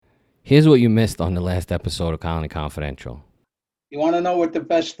Here's what you missed on the last episode of Colony Confidential. You want to know what the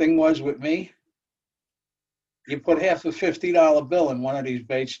best thing was with me? You put half a $50 bill in one of these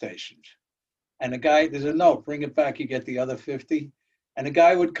bait stations. And the guy, there's a note, bring it back, you get the other 50. And the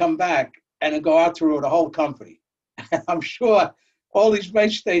guy would come back and then go out through the whole company. I'm sure all these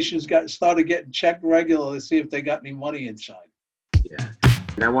base stations started getting checked regularly to see if they got any money inside. Yeah.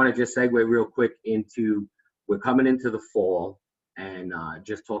 And I want to just segue real quick into, we're coming into the fall, and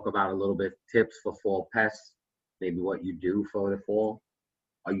just talk about a little bit tips for fall pests, maybe what you do for the fall.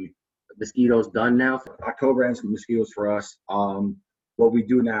 Are you mosquitoes done now? October ends with mosquitoes for us. What we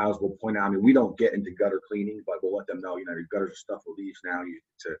do now is we'll point out, I mean, we don't get into gutter cleaning, but we'll let them know, your gutters are stuffed with leaves now.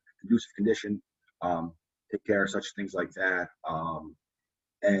 It's a conducive condition. Take care of such things like that.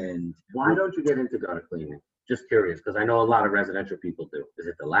 And why don't you get into gutter cleaning? Just curious, because I know a lot of residential people do. Is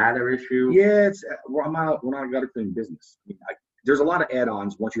it the ladder issue? Yeah, we're not a gutter cleaning business. I mean, there's a lot of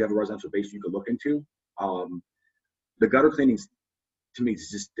add-ons once you have a residential base you could look into. The gutter cleaning, to me,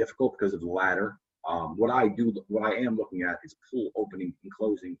 is just difficult because of the ladder. What I am looking at is pool opening and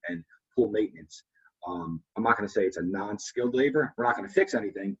closing and pool maintenance. I'm not going to say it's a non-skilled labor. We're not going to fix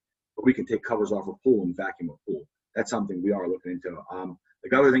anything, but we can take covers off a pool and vacuum a pool. That's something we are looking into. The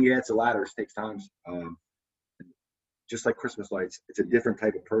gutter thing, yeah, it's a ladder. It takes time. Just like Christmas lights, it's a different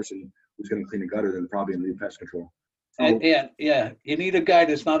type of person who's going to clean a gutter than probably in the pest control. So, And yeah, you need a guy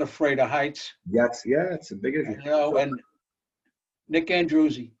that's not afraid of heights. It's a big issue. And Nick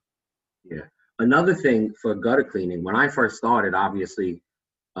Andruzzi. Yeah. Another thing for gutter cleaning, when I first started, obviously,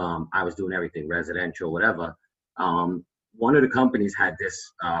 I was doing everything, residential, whatever. One of the companies had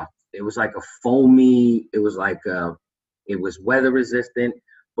this, it was like a foamy, it was weather resistant,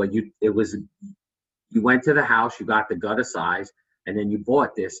 but you went to the house, you got the gutter size, and then you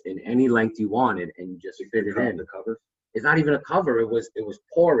bought this in any length you wanted, and you just fit it in. The cover? It's not even a cover. It was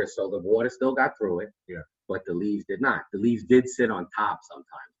porous, so the water still got through it. Yeah. But the leaves did not. The leaves did sit on top sometimes,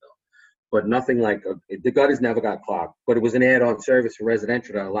 though. But nothing like the gutters never got clogged. But it was an add-on service for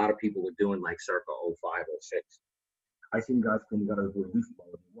residential that a lot of people were doing, like circa 05, 06. I seen guys clean the gutters with a leaf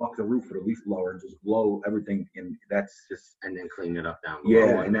blower. Walk the roof with a leaf blower and just blow everything, and that's just. And then clean it up down below.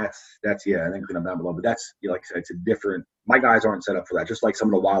 Yeah, and that's and then clean up down below. But that's, like I said, it's a different. My guys aren't set up for that. Just like some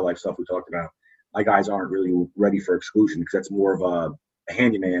of the wildlife stuff we talked about, my guys aren't really ready for exclusion because that's more of a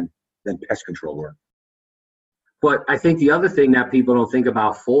handyman than pest control work. But I think the other thing that people don't think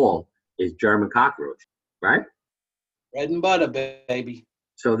about fall is German cockroach, right? Bread and butter, baby.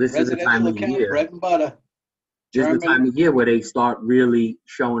 So this is the time of year. Bread and butter. This is the time of year where they start really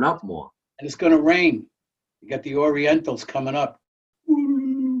showing up more. And it's going to rain. You got the Orientals coming up.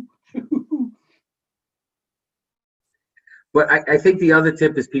 But I think the other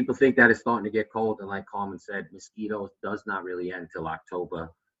tip is people think that it's starting to get cold, and like Carmen said, mosquitoes does not really end until October,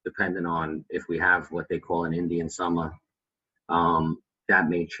 depending on if we have what they call an Indian summer. That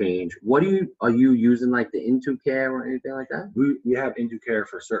may change. Are you using like the IntuCare or anything like that? We have IntuCare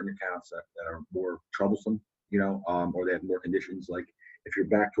for certain accounts that are more troublesome, or they have more conditions. Like if you're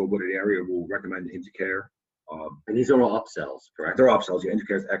back to a wooded area, we'll recommend IntuCare. And these are all upsells, correct? They're upsells. Yeah,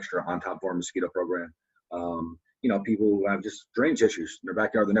 IntuCare is extra on top of our mosquito program. People who have just drainage issues in their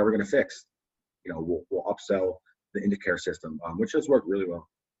backyard they're never going to fix. We'll upsell the IntuCare system, which has worked really well.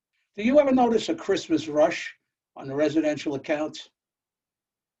 Do you ever notice a Christmas rush on the residential accounts?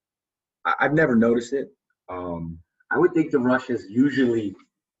 I've never noticed it. I would think the rush is usually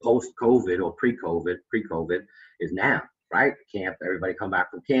post-COVID or pre-COVID is now, right? Camp, everybody come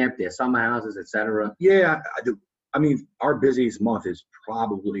back from camp, their summer houses, etc. Yeah, I do. I mean, our busiest month is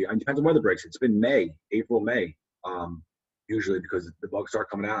probably, it depends on weather breaks. It's been April, May, usually because the bugs start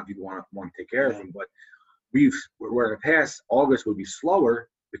coming out and people want to take care of them. But where in the past, August would be slower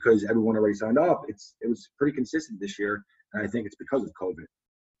because everyone already signed up. It was pretty consistent this year, and I think it's because of COVID.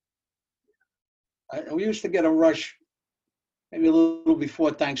 We used to get a rush maybe a little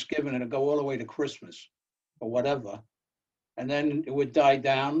before Thanksgiving and it'd go all the way to Christmas or whatever. And then it would die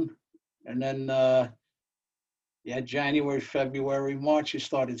down. And then, January, February, March, you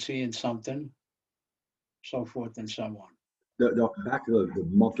started seeing something, so forth and so on. Back to the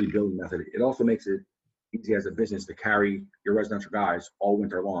monthly billing method, it also makes it easy as a business to carry your residential guys all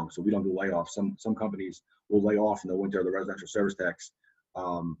winter long. So we don't do layoffs. Some companies will lay off in the winter the residential service tax.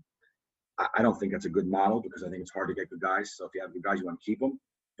 I don't think that's a good model because I think it's hard to get good guys. So if you have good guys, you want to keep them.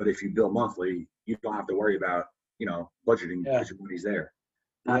 But if you bill monthly, you don't have to worry about, budgeting because your money's there.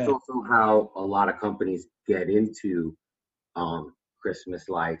 That's also how a lot of companies get into Christmas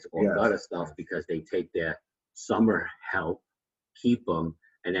lights or gutter stuff because they take their summer help, keep them,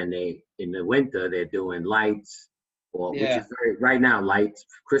 and then in the winter, they're doing lights Or, which Yeah. is very, right now, lights,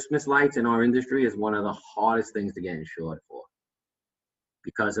 Christmas lights in our industry is one of the hardest things to get insured for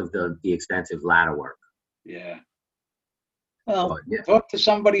because of the extensive ladder work. Yeah. Well, But yeah, talk to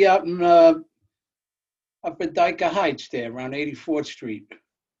somebody out in up at Dyker Heights there around 84th Street.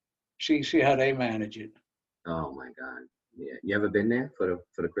 See how they manage it. oh my God. Yeah. You ever been there for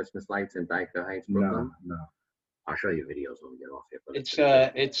the Christmas lights in Dyker Heights, No, Brooklyn? no. I'll show you videos when we get off here. But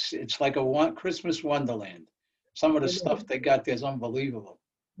It's like a Christmas wonderland. Some of the stuff they got there's unbelievable.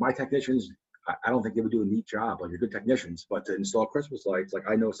 My technicians, I don't think they would do a neat job. Like, they're good technicians, but to install Christmas lights, like,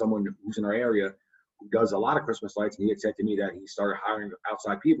 I know someone who's in our area who does a lot of Christmas lights, and he had said to me that he started hiring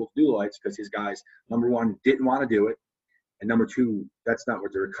outside people to do lights because his guys, number one, didn't want to do it, and number two, that's not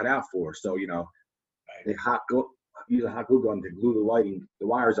what they're cut out for. So, you know, they use a hot glue gun to glue the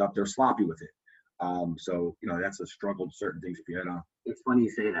wires up. They're sloppy with it. So, you know, that's a struggle to certain things if you head on. it's funny you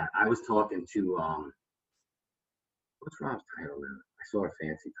say that. I was talking to what's Rob's title now? I saw a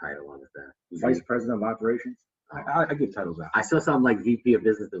fancy title on it. Vice President of Operations. I give titles out. I saw something like VP of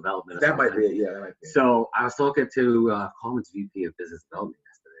Business Development. That might be it. Yeah, that might be it. So I was talking to Coleman's VP of Business Development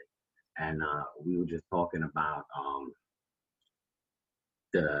yesterday, and we were just talking about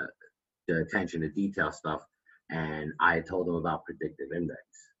the attention to detail stuff, and I had told him about predictive index.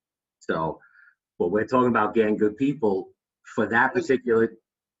 So, but we're talking about getting good people for that particular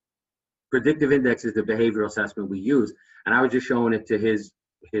predictive index is the behavioral assessment we use, and I was just showing it to his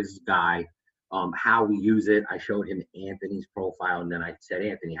guy. How we use it. I showed him Anthony's profile, and then I said,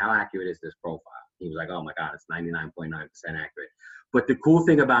 Anthony, how accurate is this profile? He was like, oh my God, it's 99.9% accurate. But the cool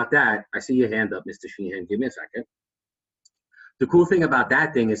thing about that, I see your hand up, Mr. Sheehan, give me a second. The cool thing about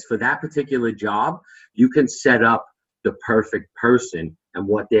that thing is for that particular job, you can set up the perfect person and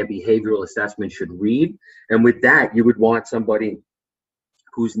what their behavioral assessment should read. And with that, you would want somebody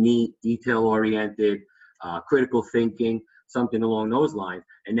who's neat, detail-oriented, critical thinking, something along those lines.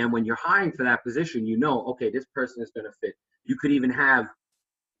 And then when you're hiring for that position, you know, okay, this person is going to fit. You could even have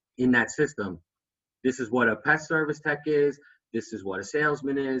in that system, this is what a pest service tech is, this is what a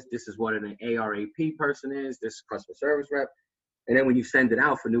salesman is, this is what an ARAP person is, this is customer service rep. And then when you send it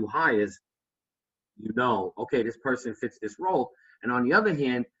out for new hires, you know, okay, this person fits this role. And on the other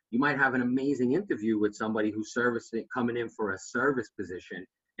hand, you might have an amazing interview with somebody who's coming in for a service position,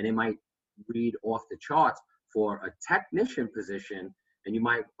 and they might read off the charts for a technician position, and you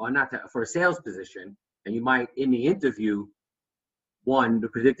might, or not for a sales position, and you might in the interview, the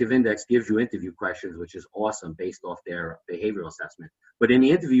predictive index gives you interview questions, which is awesome based off their behavioral assessment. But in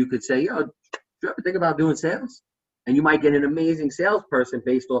the interview, you could say, yo, do you ever think about doing sales? And you might get an amazing salesperson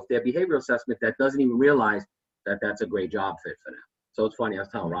based off their behavioral assessment that doesn't even realize that that's a great job fit for them. So it's funny, I was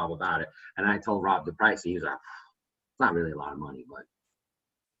telling Rob about it, and I told Rob the price. He was like, it's not really a lot of money, but.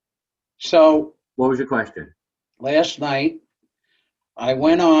 So What was your question? last night, I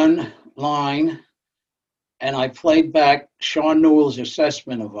went online and I played back Sean Newell's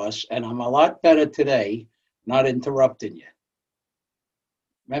assessment of us, and I'm a lot better today, not interrupting you.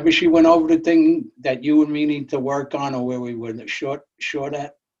 Remember she went over the thing that you and me need to work on, or where we were short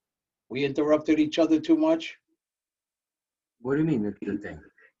at? We interrupted each other too much? What do you mean, the thing?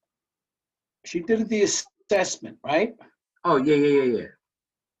 She did the assessment, right? Oh, yeah.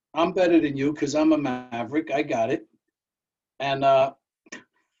 I'm better than you because I'm a maverick. I got it. And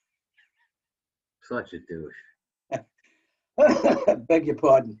Such a douche. beg your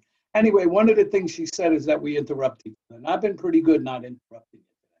pardon. Anyway, one of the things she said is that we interrupt each other. And I've been pretty good not interrupting you.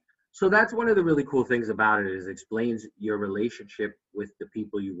 So that's one of the really cool things about it is it explains your relationship with the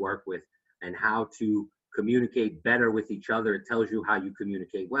people you work with and how to communicate better with each other. It tells you how you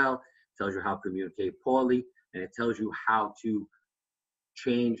communicate well, tells you how to communicate poorly, and it tells you how to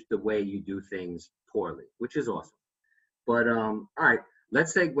change the way you do things poorly, which is awesome. But all right,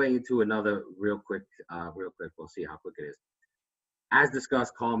 let's segue into another real quick. We'll see how quick it is. As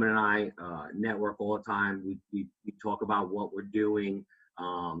discussed, Coleman and I network all the time. We talk about what we're doing.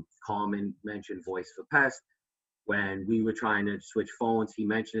 Coleman mentioned Voice for Pest. When we were trying to switch phones, he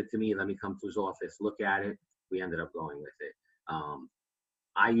mentioned it to me. Let me come to his office, look at it. We ended up going with it.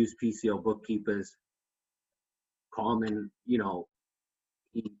 I use PCO bookkeepers. Coleman, you know,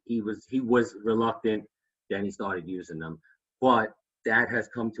 he was reluctant. Then he started using them, but that has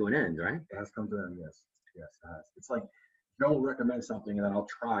come to an end, right? It has come to them, yes. Yes, it has. It's like, Joe will recommend something and then I'll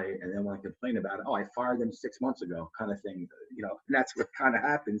try it, and then when I complain about it, oh, I fired them 6 months ago, kind of thing. You know, and that's what kind of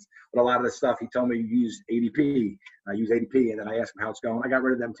happens. But a lot of the stuff, he told me you use ADP. I use ADP, and then I ask him how it's going. I got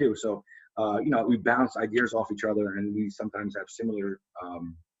rid of them too. So, you know, we bounce ideas off each other, and we sometimes have similar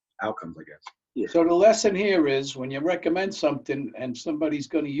outcomes, I guess. Yeah. So the lesson here is when you recommend something and somebody's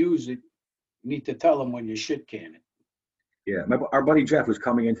going to use it, you need to tell them when you shit can it. Yeah, our buddy Jeff was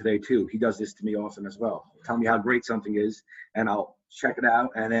coming in today too. He does this to me often as well. Tell me how great something is, and I'll check it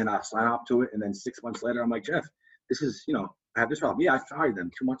out, and then I'll sign up to it, and then 6 months later, I'm like, Jeff, this is, I have this problem. Yeah, I fired them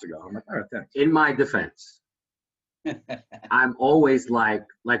 2 months ago. I'm like, all right, thanks. In my defense, I'm always like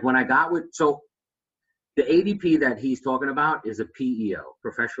when I got with, so the ADP that he's talking about is a PEO,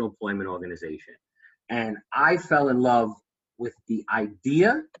 Professional Employment Organization. And I fell in love with the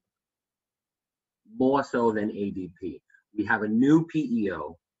idea more so than ADP. We have a new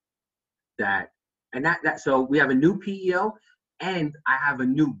PEO so we have a new PEO, and I have a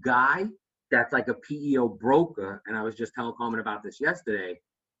new guy that's like a PEO broker. And I was just telling Carmen about this yesterday.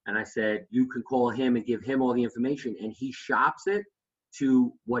 And I said, you can call him and give him all the information, and he shops it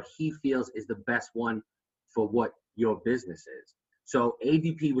to what he feels is the best one for what your business is. So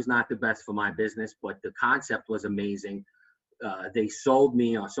ADP was not the best for my business, but the concept was amazing. They sold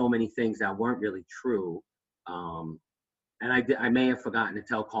me on so many things that weren't really true. And I may have forgotten to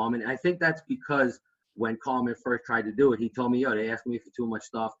tell Carmen. I think that's because when Carmen first tried to do it, he told me, yo, they asked me for too much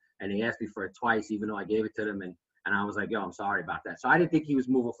stuff, and they asked me for it twice, even though I gave it to them. And I was like, yo, I'm sorry about that. So I didn't think he was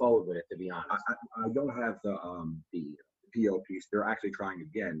moving forward with it, to be honest. I don't have the PO piece. They're actually trying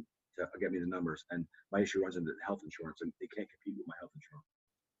again to get me the numbers, and my issue runs into health insurance, and they can't compete with my health insurance.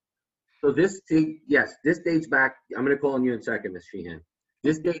 So this dates back. I'm going to call on you in a second, Ms. Sheehan.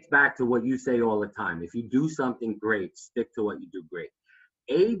 This dates back to what you say all the time. If you do something great, stick to what you do great.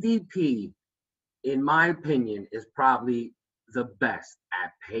 ADP, in my opinion, is probably the best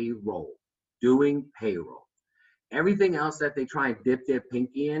at payroll, doing payroll. Everything else that they try and dip their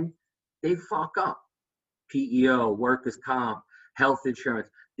pinky in, they fuck up. PEO, workers' comp, health insurance.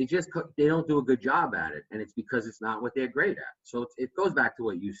 They don't do a good job at it, and it's because it's not what they're great at. So it goes back to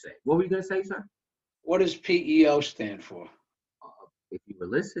what you say. What were you going to say, sir? What does PEO stand for? If you were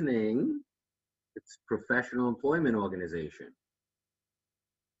listening, it's Professional Employment Organization.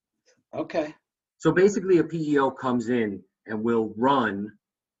 Okay. So basically a PEO comes in and will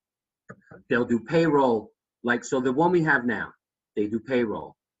they'll do payroll. Like, so the one we have now, they do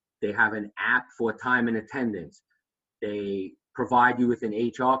payroll. They have an app for time and attendance. They provide you with an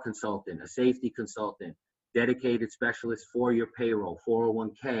HR consultant, a safety consultant, dedicated specialist for your payroll,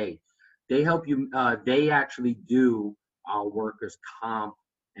 401k. They help you, they actually do our workers' comp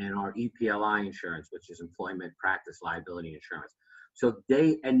and our EPLI insurance, which is employment practice liability insurance. So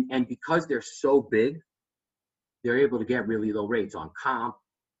and because they're so big, they're able to get really low rates on comp.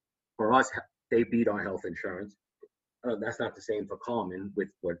 For us, they beat our health insurance. That's not the same for Coleman with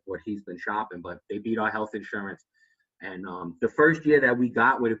what he's been shopping, but they beat our health insurance. And the first year that we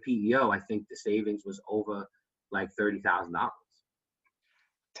got with a PEO, I think the savings was over like $30,000.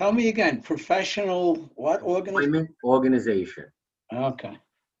 Tell me again, professional what Organization. Okay.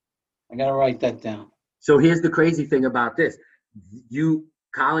 I got to write that down. So here's the crazy thing about this.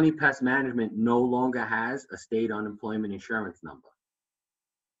 Colony Pest Management no longer has a state unemployment insurance number.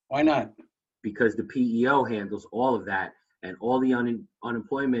 Why not? Because the PEO handles all of that, and all the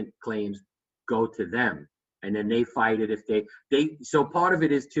unemployment claims go to them. And then they fight it so part of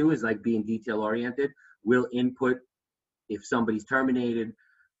it is like being detail oriented. We'll input if somebody's terminated,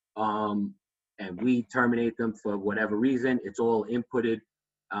 and we terminate them for whatever reason, it's all inputted.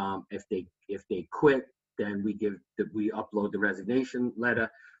 If they quit, then we upload the resignation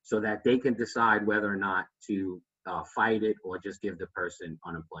letter so that they can decide whether or not to fight it or just give the person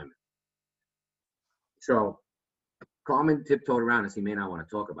unemployment. So Carmen tiptoed around us. He may not want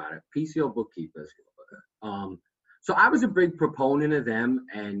to talk about it. PCO bookkeepers. So I was a big proponent of them,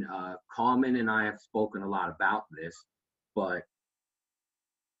 and Carmen and I have spoken a lot about this, but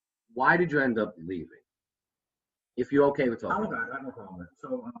why did you end up leaving? If you're okay with talking. I have no problem with it.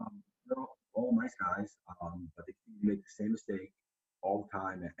 So they're all nice guys, but they make the same mistake all the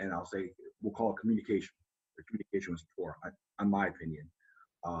time, and I'll say, we'll call it communication. The communication was poor, in my opinion.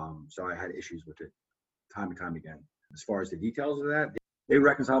 So I had issues with it time and time again. As far as the details of that, they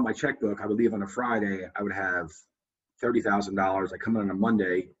reconciled my checkbook. I would leave on a Friday, I would have $30,000. I come in on a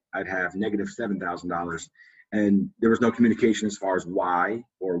Monday, I'd have negative $7,000. And there was no communication as far as why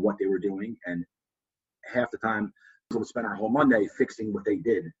or what they were doing. And half the time, we would spend our whole Monday fixing what they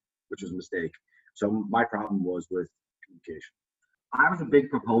did, which was a mistake. So my problem was with communication. I was a big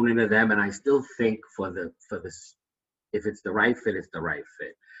proponent of them, and I still think for this, if it's the right fit, it's the right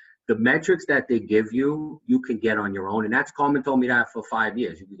fit. The metrics that they give you, you can get on your own, and that's Carmen told me that for 5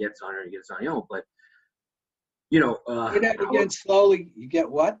 years. You can get this on your own, but Say that again slowly. You get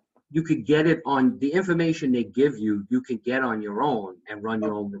what? You could get it on the information they give you. You can get on your own and run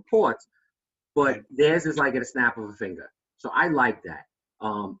your own reports, but theirs is like at a snap of a finger. So I like that.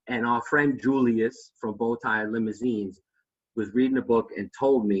 And our friend Julius from Bowtie Limousines, was reading a book and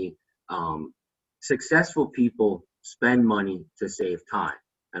told me successful people spend money to save time,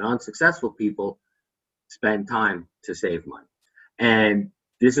 and unsuccessful people spend time to save money. And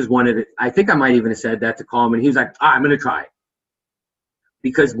this is one of the, I think I might even have said that to Coleman. He was like, I'm going to try it.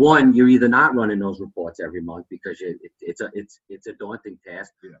 Because one, you're either not running those reports every month because it's a daunting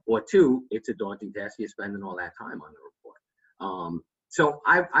task, Yeah. or two, it's a daunting task. You're spending all that time on the report. So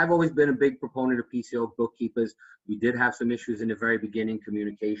I've always been a big proponent of PCO bookkeepers. We did have some issues in the very beginning,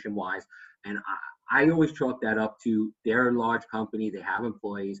 communication wise, and I always chalk that up to they're a large company, they have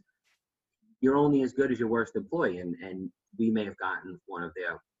employees. You're only as good as your worst employee, and we may have gotten one of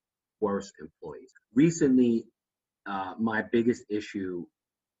their worst employees. Recently, my biggest issue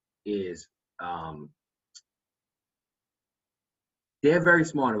is they're very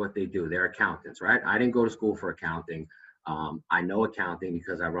smart at what they do. They're accountants, right? I didn't go to school for accounting. I know accounting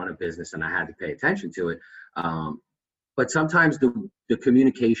because I run a business and I had to pay attention to it. But sometimes the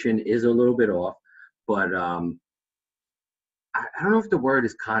communication is a little bit off, but I don't know if the word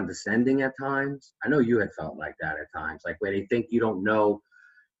is condescending at times. I know you had felt like that at times, like where they think you don't know.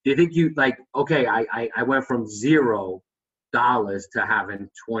 They think you like, okay, I went from $0 to having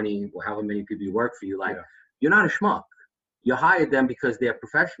 20 or however many people you work for you. Like, Yeah. You're not a schmuck. You hired them because they're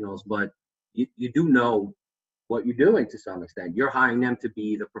professionals, but you do know what you're doing to some extent. You're hiring them to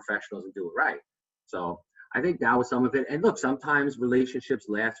be the professionals and do it right. So I think that was some of it. And look, sometimes relationships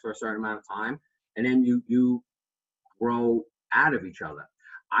last for a certain amount of time, and then you grow out of each other.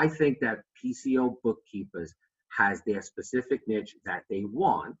 I think that PCO bookkeepers has their specific niche that they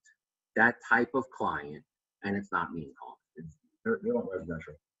want, that type of client, and it's not me and Colin. They want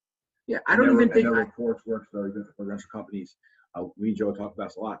residential. Yeah, I don't even think their reports work very good for residential companies. We and Joe talk about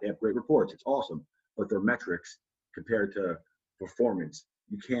this a lot. They have great reports. It's awesome, but their metrics compared to performance,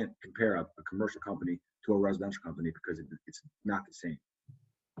 you can't compare a commercial company to a residential company because it's not the same.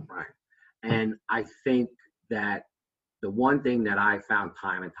 Right. And I think that the one thing that I found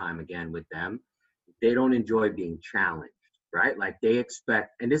time and time again with them, they don't enjoy being challenged, right? Like they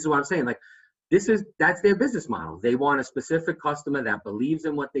expect, and this is what I'm saying, like that's their business model. They want a specific customer that believes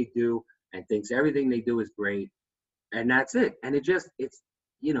in what they do and thinks everything they do is great. And that's it. And it's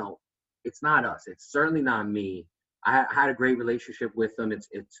not us. It's certainly not me. I had a great relationship with them.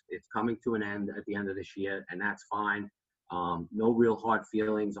 It's coming to an end at the end of this year, and that's fine. No real hard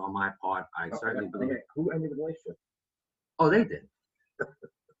feelings on my part. I certainly believe. Who ended the relationship? Oh, they did.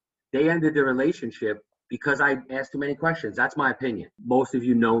 They ended the relationship because I asked too many questions. That's my opinion. Most of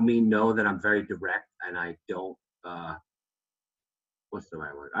you know me, know that I'm very direct, and I don't, what's the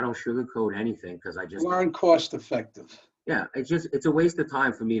right word? I don't sugarcoat anything because I just. You aren't cost effective. Yeah, it's a waste of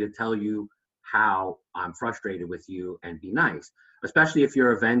time for me to tell you how I'm frustrated with you and be nice, especially if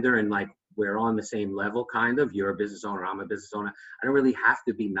you're a vendor and like we're on the same level, kind of. You're a business owner, I'm a business owner. I don't really have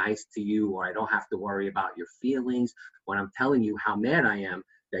to be nice to you, or I don't have to worry about your feelings when I'm telling you how mad I am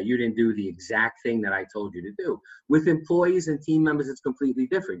that you didn't do the exact thing that I told you to do. With employees and team members, it's completely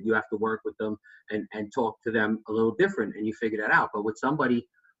different. You have to work with them and talk to them a little different, and you figure that out. But with somebody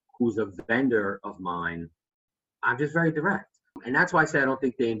who's a vendor of mine, I'm just very direct. And that's why I say I don't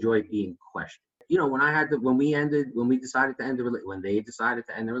think they enjoy being questioned. You know, when they decided to end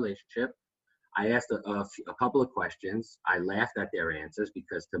the relationship, I asked a couple of questions. I laughed at their answers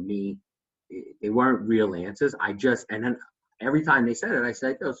because to me, they weren't real answers. And then every time they said it, I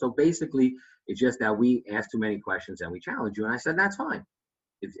said, oh, so basically it's just that we asked too many questions and we challenged you. And I said, that's fine.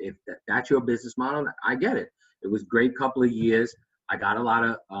 If that's your business model, I get it. It was a great couple of years. I got a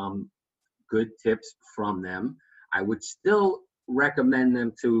lot of good tips from them. I would still recommend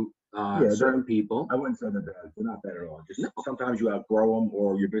them to certain people. I wouldn't say they're bad. They're not bad at all. Just sometimes you outgrow them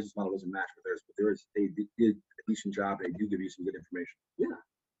or your business model doesn't match with theirs. But they did a decent job. They do give you some good information. Yeah.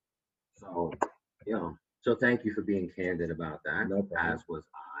 So, so thank you for being candid about that. No problem. As was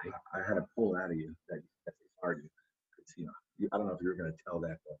I. I had to pull out of you that argue. I don't know if you were going to tell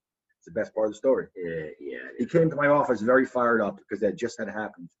that, but it's the best part of the story. Yeah. He came to my office very fired up because that just had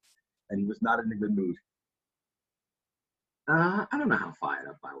happened, and he was not in a good mood. I don't know how fired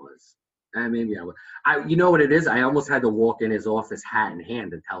up I was. Maybe I was. You know what it is? I almost had to walk in his office hat in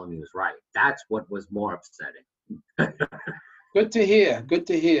hand and tell him he was right. That's what was more upsetting. Good to hear. Good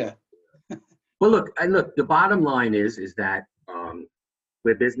to hear. Well, look. The bottom line is that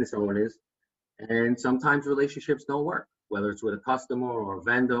we're business owners, and sometimes relationships don't work, whether it's with a customer or a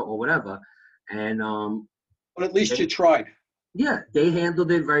vendor or whatever. And But at least you tried. yeah, they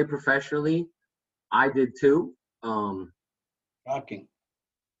handled it very professionally. I did too. Shocking.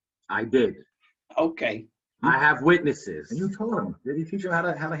 I did. Okay. I have witnesses. And you told him. Did he teach you how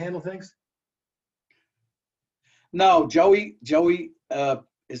to handle things? No, Joey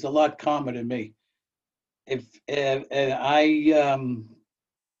is a lot calmer than me. If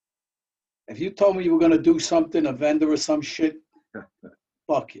if you told me you were going to do something, a vendor or some shit,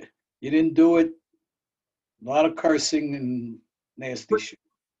 fuck you. You didn't do it. A lot of cursing and nasty shit.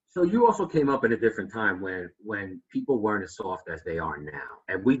 So you also came up at a different time when people weren't as soft as they are now.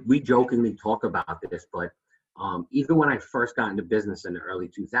 And we jokingly talk about this, but even when I first got into business in the early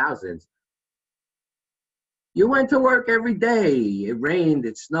 2000s, you went to work every day. It rained,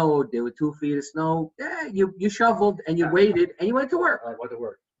 it snowed, there were 2 feet of snow. Yeah, you shoveled and you waited and you went to work. I went to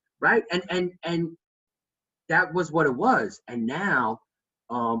work. Right? And that was what it was. And now,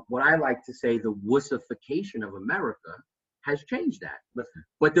 what I like to say, the wussification of America has changed that. Listen,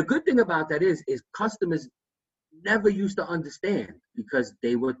 But the good thing about that is customers never used to understand because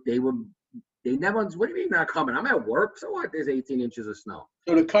they never understood. What do you mean not coming? I'm at work. So what? There's 18 inches of snow.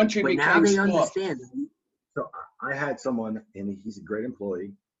 So the country But now became they soft. understand. so I had someone, and he's a great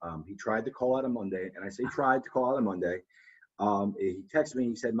employee. He tried to call out on Monday, and I say tried to call out on Monday. He texted me.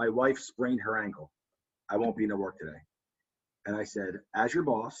 He said, "My wife sprained her ankle. I won't be in work today." And I said, "As your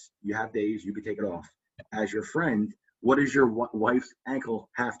boss, you have days you could take it off. As your friend, what does your wife's ankle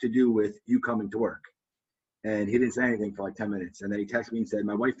have to do with you coming to work?" And he didn't say anything for like 10 minutes. And then he texted me and said,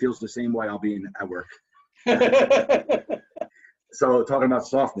 "My wife feels the same way I'll be at work." So talking about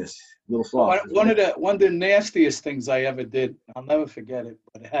softness, a little soft. One of the nastiest things I ever did, I'll never forget it,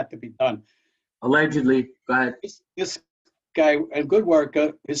 but it had to be done. Allegedly, go ahead. This guy, a good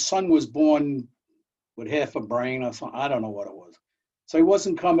worker, his son was born with half a brain or something. I don't know what it was. So he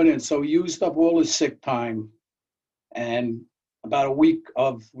wasn't coming in. So he used up all his sick time. And about a week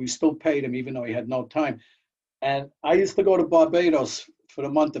we still paid him even though he had no time. And I used to go to Barbados for the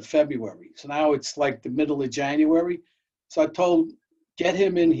month of February. So now it's like the middle of January. So I told, get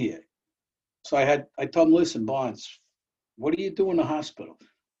him in here. So I told him, listen, Barnes, what do you do in the hospital?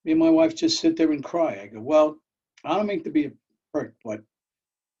 Me and my wife just sit there and cry. I go, well, I don't mean to be a prick, but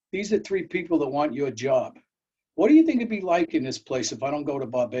these are 3 people that want your job. What do you think it'd be like in this place if I don't go to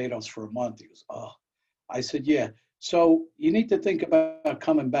Barbados for a month? He goes, oh. I said, yeah. So you need to think about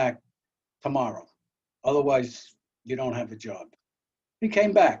coming back tomorrow. Otherwise, you don't have a job. He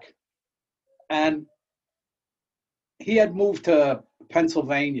came back. And he had moved to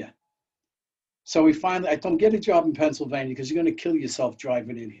Pennsylvania. So I told him, get a job in Pennsylvania because you're going to kill yourself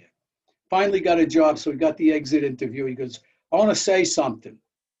driving in here. Finally got a job, so we got the exit interview. He goes, I want to say something.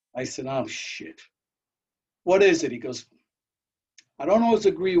 I said, oh, shit. What is it? He goes, I don't always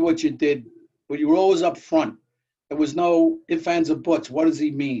agree with what you did, but you were always up front. There was no ifs, ands, or buts. What does he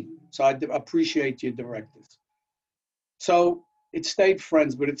mean? So I appreciate your directives. So it stayed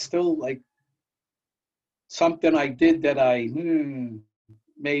friends, but it's still like something I did that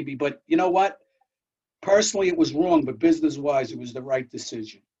maybe. But you know what? Personally, it was wrong, but business-wise, it was the right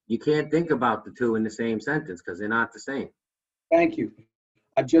decision. You can't think about the two in the same sentence because they're not the same. Thank you.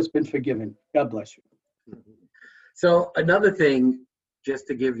 I've just been forgiven. God bless you. So another thing, just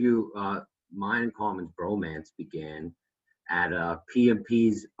to give you, mine and Carmen's bromance began at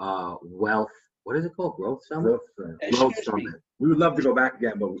PMP's Wealth. What is it called? Growth Summit. Growth Summit. We would love to go back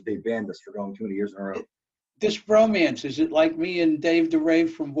again, but they banned us for going too many years in a row. This bromance, is it like me and Dave DeRay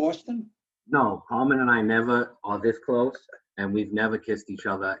from Boston? No, Carmen and I never are this close, and we've never kissed each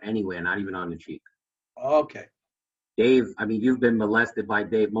other anywhere, not even on the cheek. Okay. Dave, I mean, you've been molested by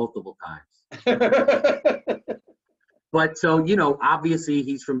Dave multiple times. But so, you know, obviously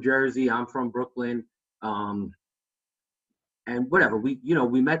he's from Jersey, I'm from Brooklyn. And whatever, we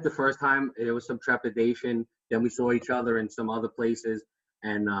met the first time, there was some trepidation. Then we saw each other in some other places.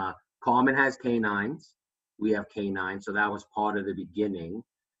 And Carmen has canines. We have canines, so that was part of the beginning.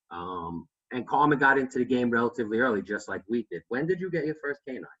 And Carmen got into the game relatively early, just like we did. When did you get your first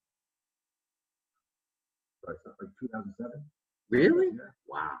canine? Like 2007. Really? Yeah.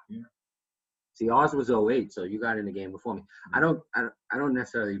 Wow. Yeah. See, ours was 08, so you got in the game before me. I don't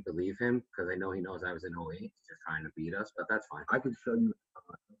necessarily believe him because I know he knows I was in 08, he's just trying to beat us, but that's fine. I could show you.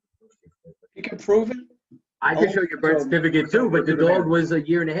 You can prove it? I can show you a birth certificate too, but the dog was a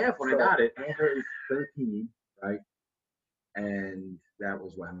year and a half when I got it. Amber is 13, right? And that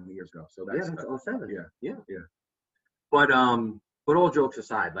was how many years ago? So that's 07. Yeah. But all jokes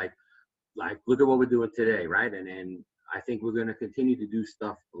aside, like look at what we're doing today, right? And I think we're going to continue to do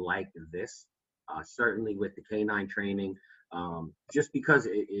stuff like this, certainly with the canine training, just because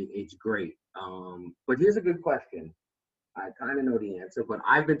it's great. But here's a good question. I kind of know the answer, but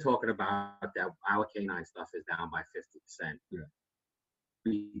I've been talking about that our canine stuff is down by 50%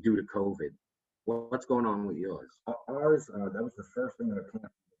 due to COVID. What's going on with yours? Ours, that was the first thing that I planned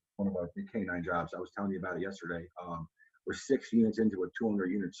one of our big K9 jobs. I was telling you about it yesterday. We're 6 units into a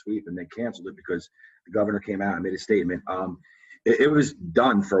 200-unit sweep, and they canceled it because the governor came out and made a statement. It was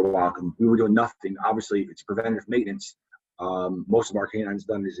done for a while. We were doing nothing. Obviously, it's preventative maintenance. Most of our K9's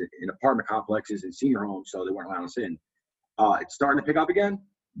done is in apartment complexes and senior homes, so they weren't allowing us in. It's starting to pick up again,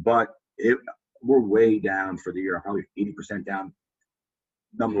 but we're way down for the year. Probably 80% down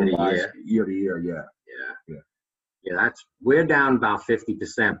number-wise, year to year. Yeah, we're down about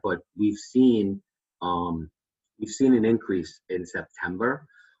 50%, but we've seen an increase in September.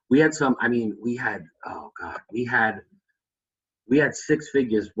 We had we had 6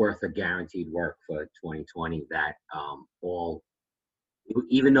 figures worth of guaranteed work for 2020 that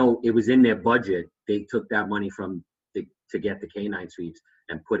even though it was in their budget, they took that money to get the K9 sweeps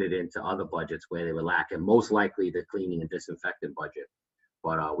and put it into other budgets where they were lacking, most likely the cleaning and disinfectant budget.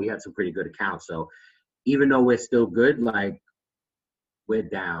 But we had some pretty good accounts. So even though we're still good, like, we're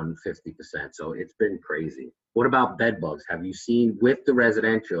down 50%. So it's been crazy. What about bed bugs? Have you seen with the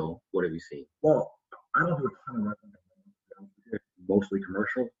residential? What have you seen? Well, I don't do a ton of residential, mostly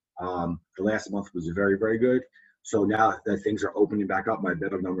commercial. The last month was very, very good. So now that things are opening back up, my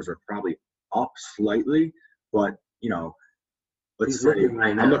bed bug numbers are probably up slightly. But, let's say,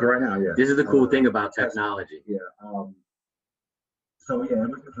 I'm looking right now, yeah. This is the cool thing about technology. Yeah. So yeah,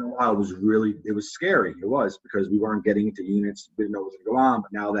 for a while it was scary. It was because we weren't getting into units, didn't know what was going to go on.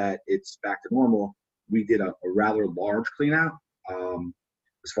 But now that it's back to normal, we did a rather large clean out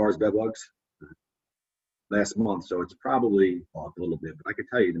as far as bed bugs last month. So it's probably off a little bit, but I could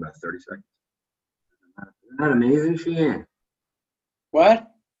tell you in about 30 seconds. Isn't that amazing, Sheehan? What?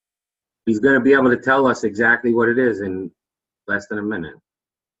 He's going to be able to tell us exactly what it is in less than a minute.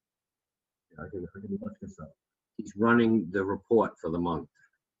 Yeah, I can look this up. He's running the report for the month.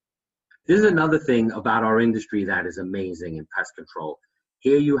 This is another thing about our industry that is amazing in pest control.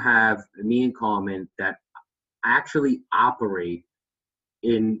 Here you have me and Carmen that actually operate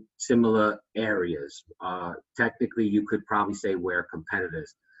in similar areas. Technically, you could probably say we're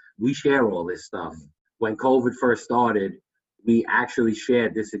competitors. We share all this stuff. When COVID first started, we actually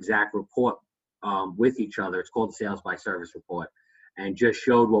shared this exact report with each other. It's called the Sales by Service Report, and just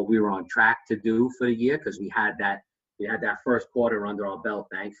showed what we were on track to do for the year because we had that first quarter under our belt,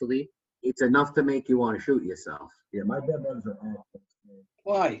 thankfully. It's enough to make you want to shoot yourself. Yeah, my bed bugs are off.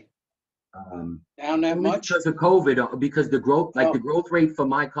 Why? Down that much? Because of COVID, because the growth, the growth rate for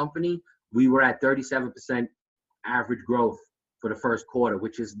my company, we were at 37% average growth for the first quarter,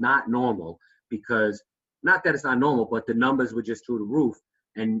 which is not normal because, not that it's not normal, but the numbers were just through the roof.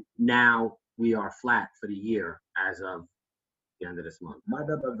 And now we are flat for the year as of the end of this month. My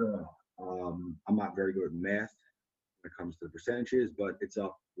bed bugs are off. I'm not very good at math when it comes to the percentages, but it's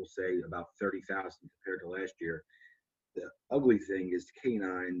up, we'll say, about 30,000 compared to last year. The ugly thing is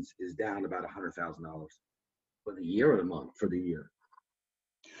K9s is down about $100,000 For the year or the month? For the year.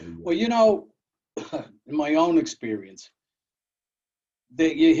 Well, in my own experience,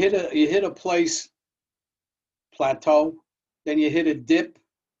 that you hit a place plateau, then you hit a dip.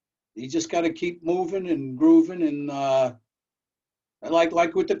 You just got to keep moving and grooving, and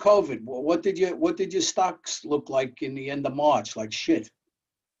like with the COVID, what did your stocks look like in the end of March? Like shit,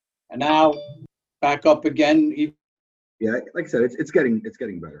 and now back up again. Yeah, like I said, it's getting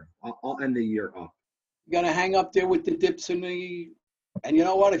better. I'll end the year up. You got to hang up there with the dips and you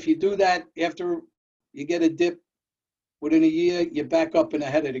know what? If you do that after you get a dip within a year, you're back up and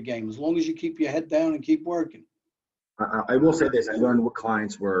ahead of the game. As long as you keep your head down and keep working. I will say this: I learned what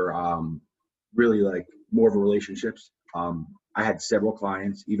clients were really like more of a relationships. I had several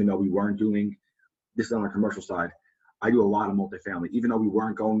clients, even though we weren't doing this on the commercial side. I do a lot of multifamily. Even though we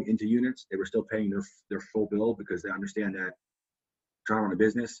weren't going into units, they were still paying their full bill because they understand that trying to run a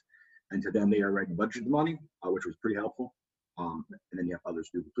business, and to them they already budgeted the money, which was pretty helpful. And then you have others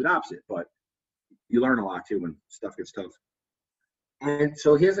do the complete opposite. But you learn a lot too when stuff gets tough. And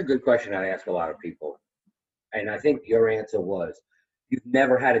so here's a good question I ask a lot of people. And I think your answer was, you've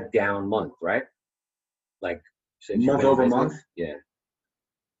never had a down month, right? Like since month over month? Yeah.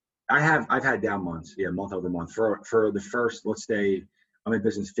 I've had down months, yeah, month over month. For the first, let's say, I'm in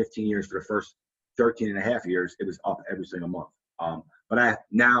business 15 years. For the first 13 and a half years, it was up every single month. But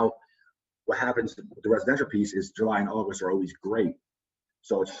now what happens with the residential piece is July and August are always great.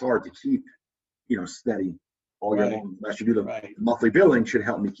 So it's hard to keep, steady all year long. Unless you do the monthly billing should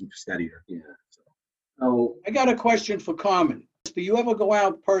help me keep steadier. Yeah. So I got a question for Carmen. Do you ever go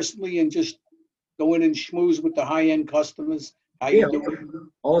out personally and just go in and schmooze with the high-end customers? Yeah,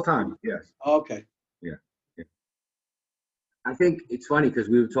 all the time. Yes. Okay. Yeah. I think it's funny because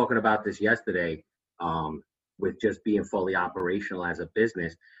we were talking about this yesterday with just being fully operational as a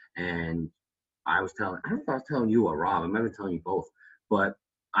business. And I don't know if I was telling you or Rob, I might be telling you both, but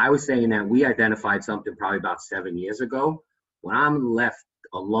I was saying that we identified something probably about 7 years ago. When I'm left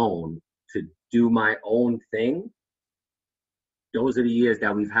alone to do my own thing, those are the years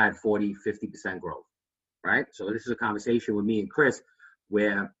that we've had 40, 50% growth, right? So this is a conversation with me and Chris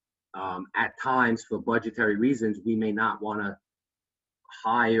where at times for budgetary reasons, we may not want to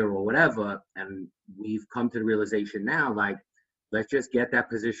hire or whatever. And we've come to the realization now, like, let's just get that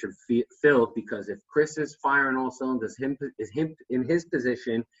position filled, because if Chris is firing all cylinders, him in his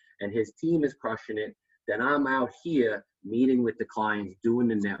position and his team is crushing it, then I'm out here meeting with the clients, doing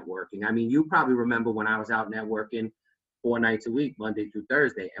the networking. I mean, you probably remember when I was out networking 4 nights a week, Monday through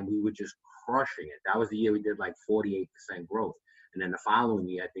Thursday, and we were just crushing it. That was the year we did like 48% growth. And then the following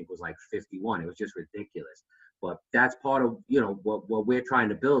year, I think, was like 51. It was just ridiculous. But that's part of, what we're trying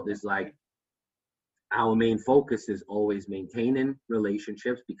to build is like, our main focus is always maintaining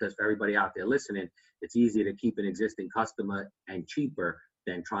relationships, because for everybody out there listening, it's easier to keep an existing customer and cheaper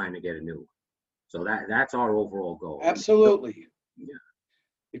than trying to get a new one. So that's our overall goal. Absolutely. Yeah.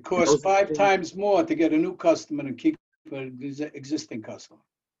 It costs 5 times more to get a new customer than keep an existing customer.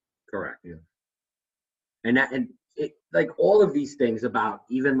 Correct. Yeah. And like all of these things about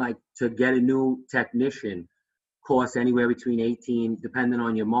even like to get a new technician costs anywhere between 18, depending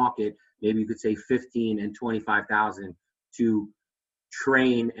on your market, maybe you could say 15 and 25,000 to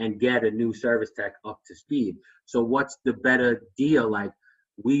train and get a new service tech up to speed. So what's the better deal? Like,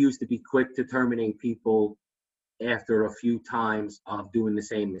 we used to be quick to terminate people after a few times of doing the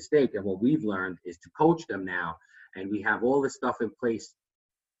same mistake. And what we've learned is to coach them now. And we have all this stuff in place,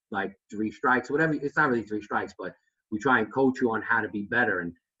 like 3 strikes, whatever. It's not really 3 strikes, but we try and coach you on how to be better.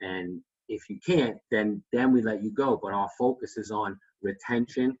 And if you can't, then we let you go. But our focus is on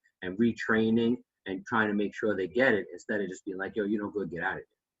retention and retraining and trying to make sure they get it, instead of just being like, yo, you're no good, get out of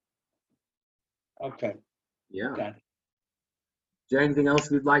here. Okay. Yeah. Got it. Is there anything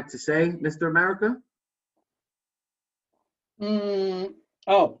else you'd like to say, Mr. America?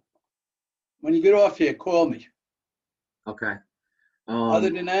 Oh, when you get off here, call me. Okay. Other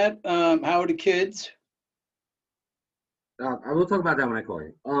than that, how are the kids? I will talk about that when I call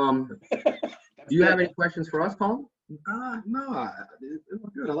you. Do you have any questions for us, Colin? No, it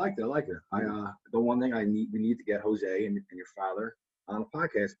was good. I liked it. The one thing we need to get Jose and your father on a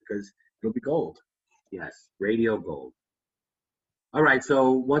podcast, because it'll be gold. Yes, radio gold. All right,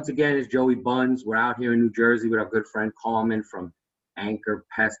 so once again, it's Joey Buns. We're out here in New Jersey with our good friend Carmen from Anchor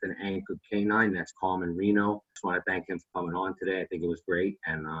Pest and Anchor Canine. That's Carmen Reno. Just want to thank him for coming on today. I think it was great,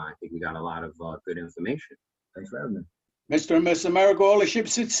 and I think we got a lot of good information. Thanks for having me. Mr. and Miss America, all the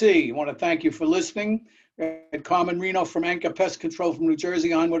ships at sea. I want to thank you for listening. Had Carmen Reno from Anchor Pest Control from New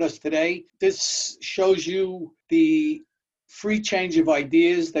Jersey on with us today. This shows you the free change of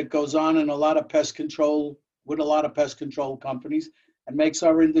ideas that goes on in a lot of pest control, with a lot of pest control companies, and makes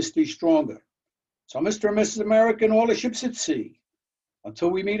our industry stronger. So Mr. and Mrs. America and all the ships at sea.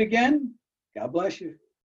 Until we meet again, God bless you.